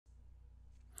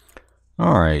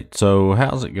All right, so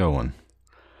how's it going?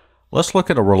 Let's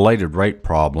look at a related rate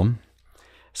problem. It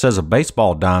says a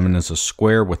baseball diamond is a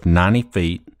square with 90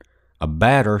 feet. A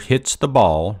batter hits the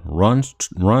ball, runs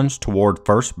toward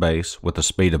first base with a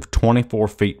speed of 24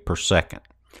 feet per second.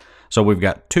 So we've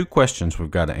got two questions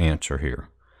we've got to answer here.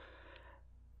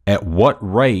 At what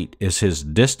rate is his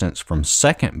distance from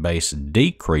second base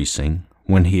decreasing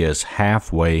when he is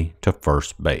halfway to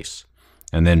first base?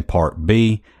 And then part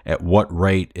B, at what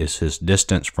rate is his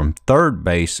distance from third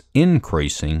base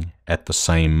increasing at the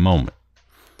same moment?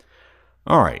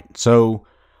 All right, so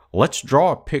let's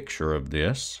draw a picture of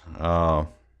this.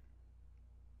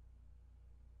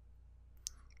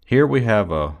 Here we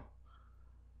have a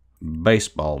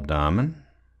baseball diamond.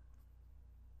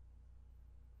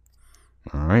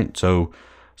 All right, so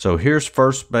here's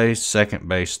first base, second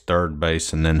base, third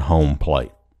base, and then home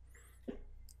plate.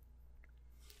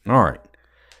 All right.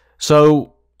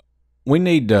 So we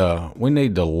need to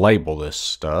label this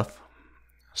stuff.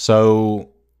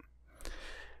 So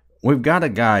we've got a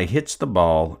guy hits the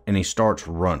ball and he starts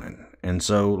running, and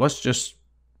so let's just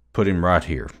put him right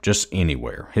here, just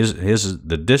anywhere.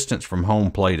 The distance from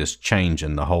home plate is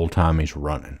changing the whole time he's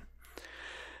running,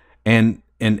 and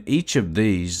in each of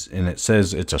these, and it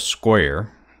says it's a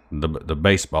square, the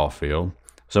baseball field.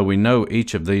 So we know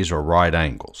each of these are right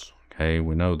angles. Okay,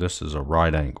 we know this is a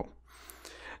right angle.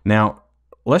 Now,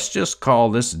 let's just call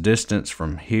this distance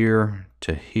from here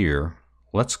to here,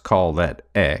 let's call that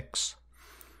x.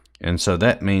 And so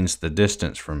that means the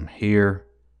distance from here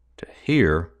to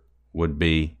here would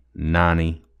be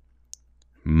 90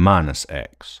 minus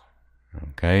x.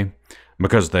 Okay?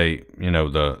 Because the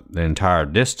entire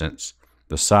distance,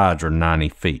 the sides are 90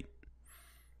 feet.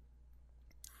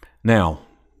 Now,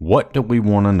 what do we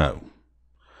want to know?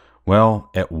 Well,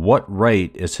 at what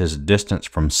rate is his distance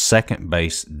from second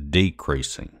base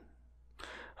decreasing?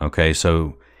 Okay,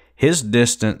 so his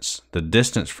distance, the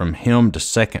distance from him to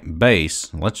second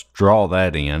base, let's draw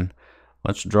that in.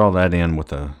 Let's draw that in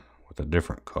with a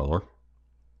different color.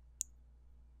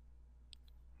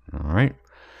 All right.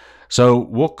 So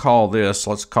we'll call this,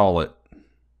 let's call it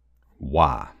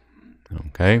y.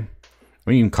 Okay?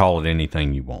 Well, you can call it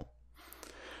anything you want.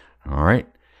 All right.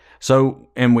 So,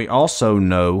 and we also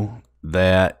know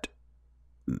that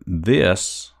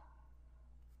this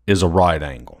is a right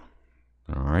angle,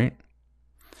 all right?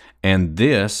 And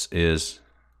this is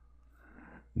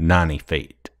 90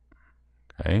 feet,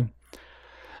 okay?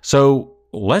 So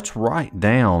let's write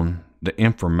down the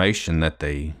information that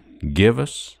they give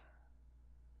us,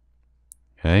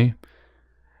 okay?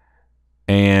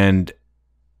 And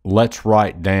let's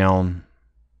write down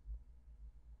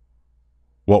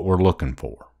what we're looking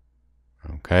for.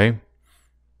 Okay.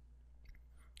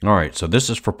 All right. So this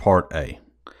is for part A.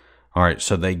 All right.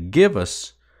 So they give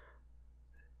us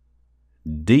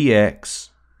dx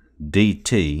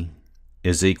dt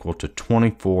is equal to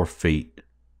 24 feet.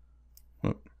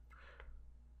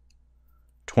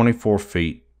 24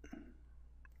 feet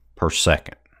per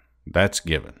second. That's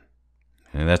given.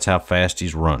 And that's how fast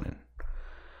he's running.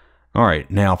 All right.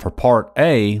 Now for part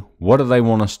A, what do they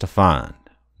want us to find?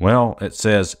 Well, it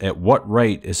says, at what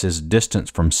rate is his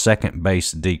distance from second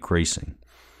base decreasing?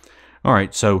 All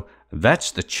right, so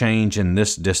that's the change in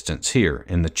this distance here,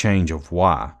 in the change of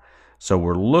y. So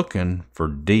we're looking for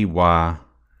dy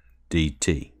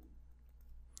dt.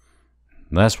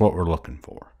 That's what we're looking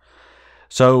for.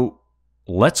 So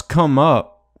let's come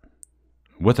up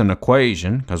with an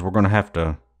equation, because we're going to have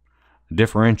to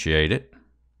differentiate it.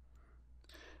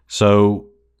 So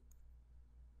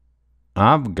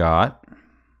I've got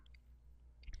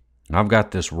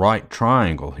this right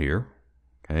triangle here.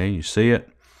 Okay, you see it?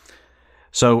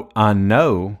 So I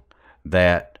know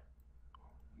that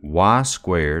y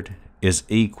squared is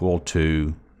equal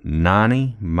to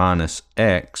 90 minus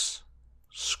x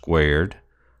squared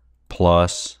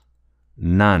plus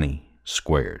 90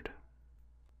 squared.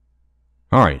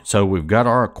 All right, so we've got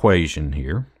our equation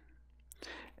here,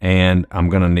 and I'm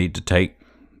going to need to take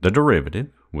the derivative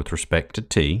with respect to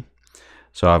t.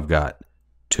 So I've got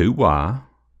 2y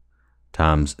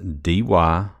times dy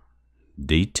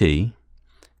dt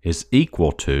is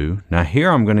equal to, now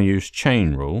here I'm going to use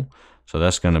chain rule, so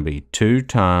that's going to be 2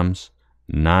 times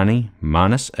 90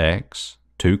 minus x,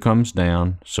 2 comes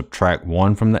down, subtract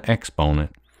 1 from the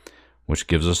exponent, which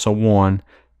gives us a 1,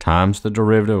 times the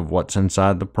derivative of what's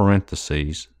inside the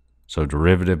parentheses, so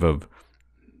derivative of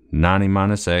 90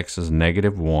 minus x is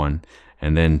negative 1,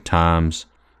 and then times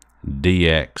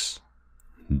dx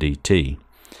dt.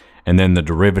 And then the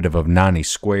derivative of 90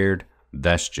 squared,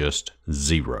 that's just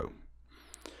 0.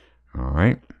 All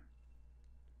right.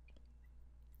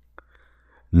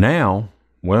 Now,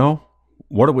 well,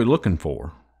 what are we looking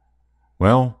for?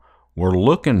 Well, we're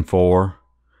looking for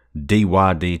dy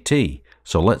dt.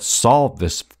 So let's solve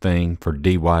this thing for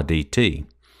dy dt.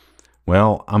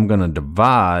 Well, I'm going to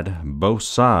divide both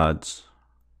sides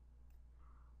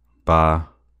by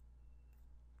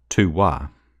 2y.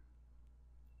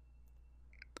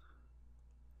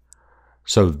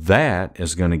 So that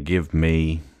is going to give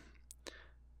me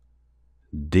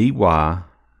dy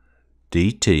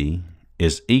dt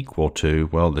is equal to,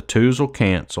 well, the 2's will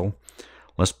cancel.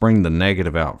 Let's bring the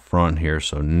negative out front here.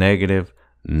 So negative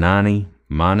 90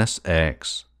 minus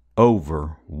x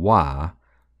over y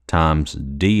times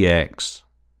dx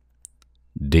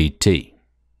dt.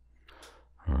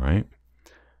 All right.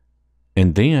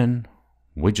 And then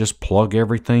we just plug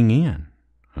everything in.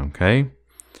 Okay.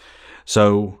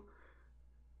 So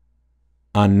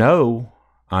I know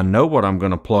what I'm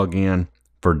going to plug in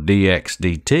for dx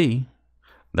dt.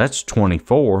 That's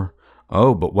 24.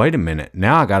 Oh, but wait a minute.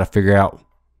 Now I got to figure out,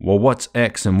 well, what's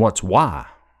x and what's y?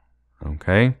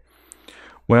 Okay.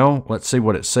 Well, let's see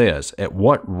what it says. At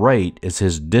what rate is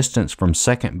his distance from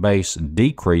second base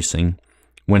decreasing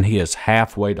when he is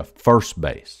halfway to first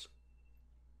base?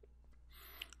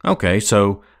 Okay,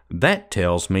 so that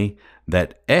tells me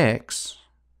that x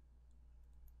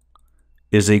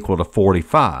is equal to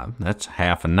 45. That's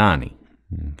half of 90.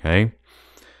 Okay.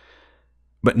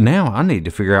 But now I need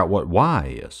to figure out what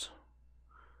y is.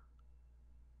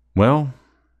 Well,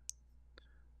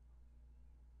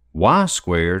 y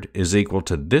squared is equal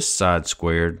to this side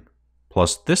squared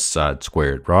plus this side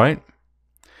squared, right?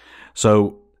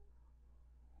 So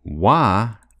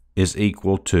y is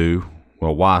equal to,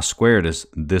 well, y squared is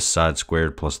this side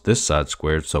squared plus this side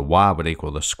squared, so y would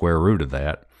equal the square root of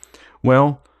that.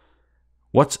 Well,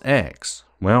 what's x?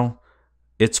 Well,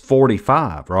 it's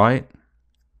 45, right?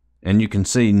 And you can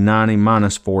see 90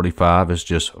 minus 45 is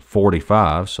just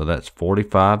 45, so that's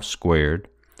 45 squared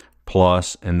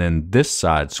plus, and then this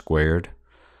side squared,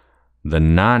 the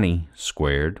 90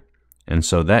 squared, and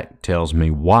so that tells me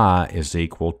y is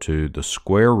equal to the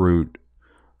square root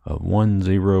of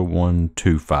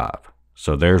 10125.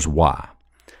 So there's y.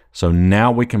 So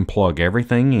now we can plug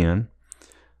everything in.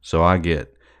 So I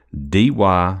get dy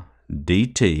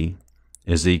dt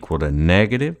is equal to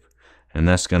negative, and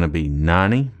that's going to be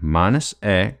 90 minus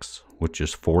x, which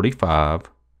is 45,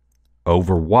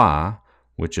 over y,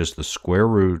 which is the square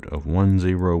root of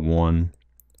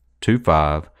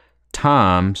 10125,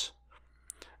 times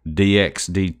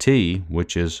dx dt,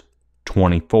 which is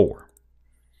 24.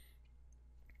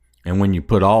 And when you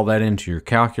put all that into your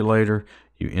calculator,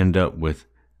 you end up with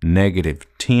negative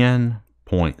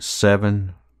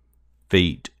 10.7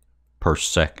 feet per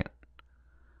second.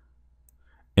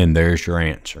 And there's your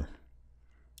answer.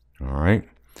 All right.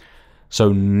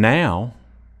 So now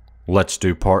let's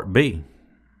do part B.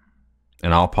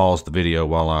 And I'll pause the video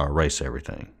while I erase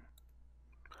everything.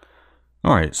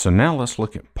 All right. So now let's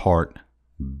look at part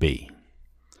B.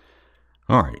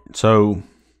 All right. So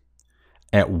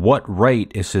at what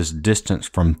rate is his distance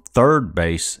from third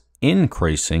base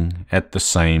increasing at the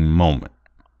same moment?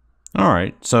 All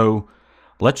right. So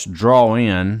let's draw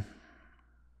in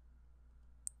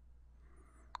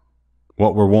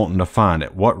what we're wanting to find.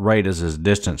 At what rate is his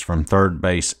distance from third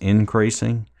base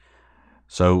increasing?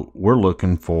 So we're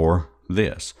looking for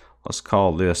this. Let's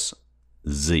call this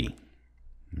Z.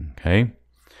 Okay.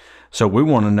 So we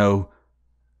want to know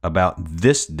about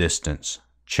this distance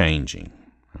changing.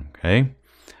 Okay.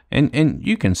 And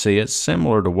you can see it's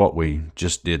similar to what we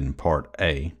just did in part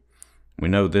A. We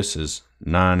know this is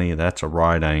 90. That's a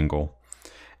right angle.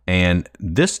 And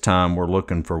this time we're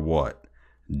looking for what?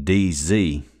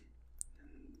 dz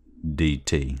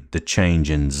dt, the change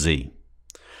in z.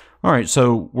 All right,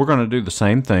 so we're going to do the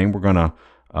same thing. We're going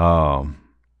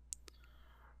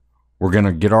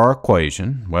to get our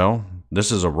equation. Well,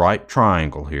 this is a right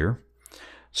triangle here.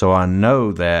 So I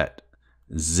know that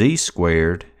z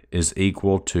squared is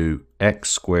equal to x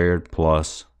squared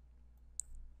plus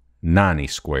 90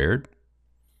 squared.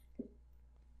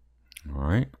 All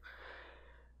right.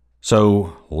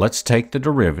 So let's take the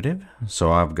derivative.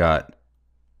 So I've got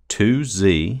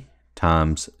 2z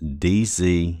times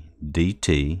dz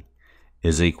dt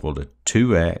is equal to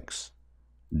 2x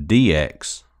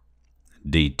dx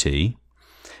dt.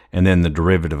 And then the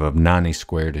derivative of 90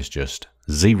 squared is just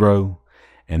 0.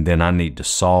 And then I need to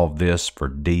solve this for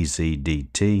dz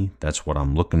dt. That's what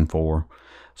I'm looking for.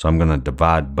 So I'm going to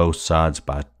divide both sides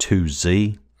by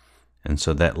 2z. And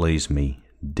so that leaves me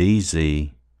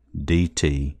dz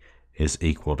dt is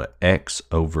equal to x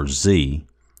over z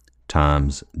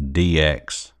times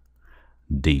dx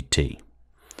dt.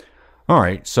 All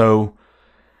right, so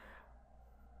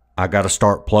I got to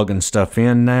start plugging stuff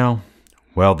in now.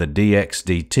 Well, the dx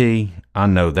dt, I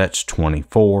know that's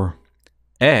 24.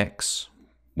 X,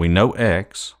 we know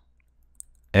X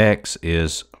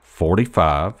is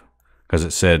 45, because it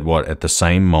said what, at the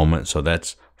same moment, so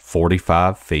that's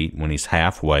 45 feet when he's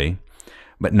halfway.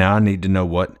 But now I need to know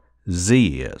what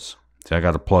Z is. So I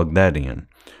got to plug that in.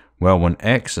 Well, when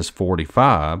X is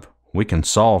 45, we can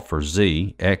solve for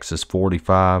Z. X is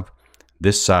 45.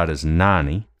 This side is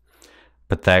 90.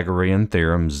 Pythagorean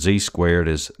theorem, Z squared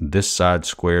is this side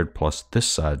squared plus this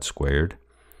side squared.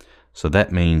 So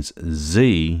that means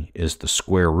Z is the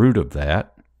square root of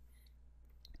that.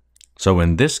 So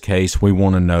in this case, we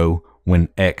want to know when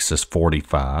X is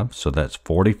 45. So that's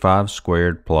 45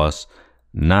 squared plus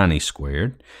 90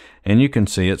 squared. And you can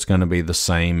see it's going to be the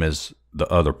same as the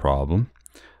other problem.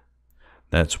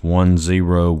 That's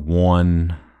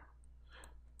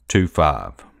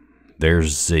 10125. There's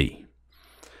Z.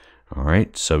 All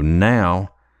right, so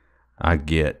now I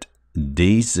get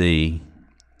dz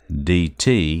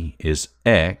dt is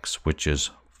X, which is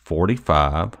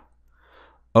 45,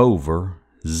 over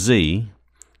Z,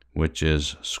 which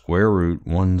is square root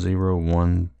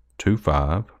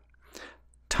 10125,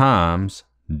 times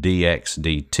dx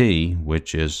dt,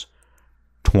 which is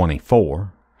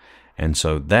 24. And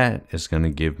so that is going to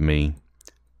give me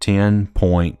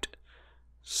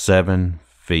 10.7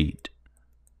 feet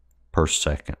per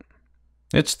second.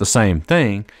 It's the same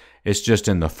thing. It's just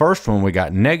in the first one we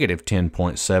got negative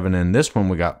 10.7, and this one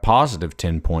we got positive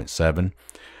 10.7.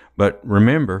 But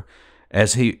remember,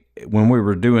 when we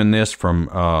were doing this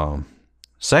from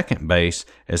second base,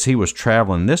 as he was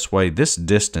traveling this way, this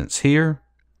distance here,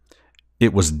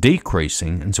 it was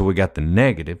decreasing, and so we got the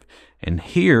negative. And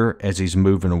here, as he's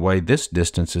moving away, this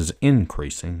distance is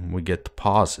increasing. We get the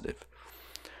positive.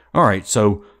 All right,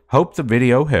 so hope the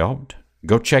video helped.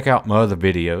 Go check out my other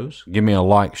videos. Give me a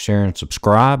like, share, and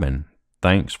subscribe, and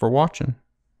thanks for watching.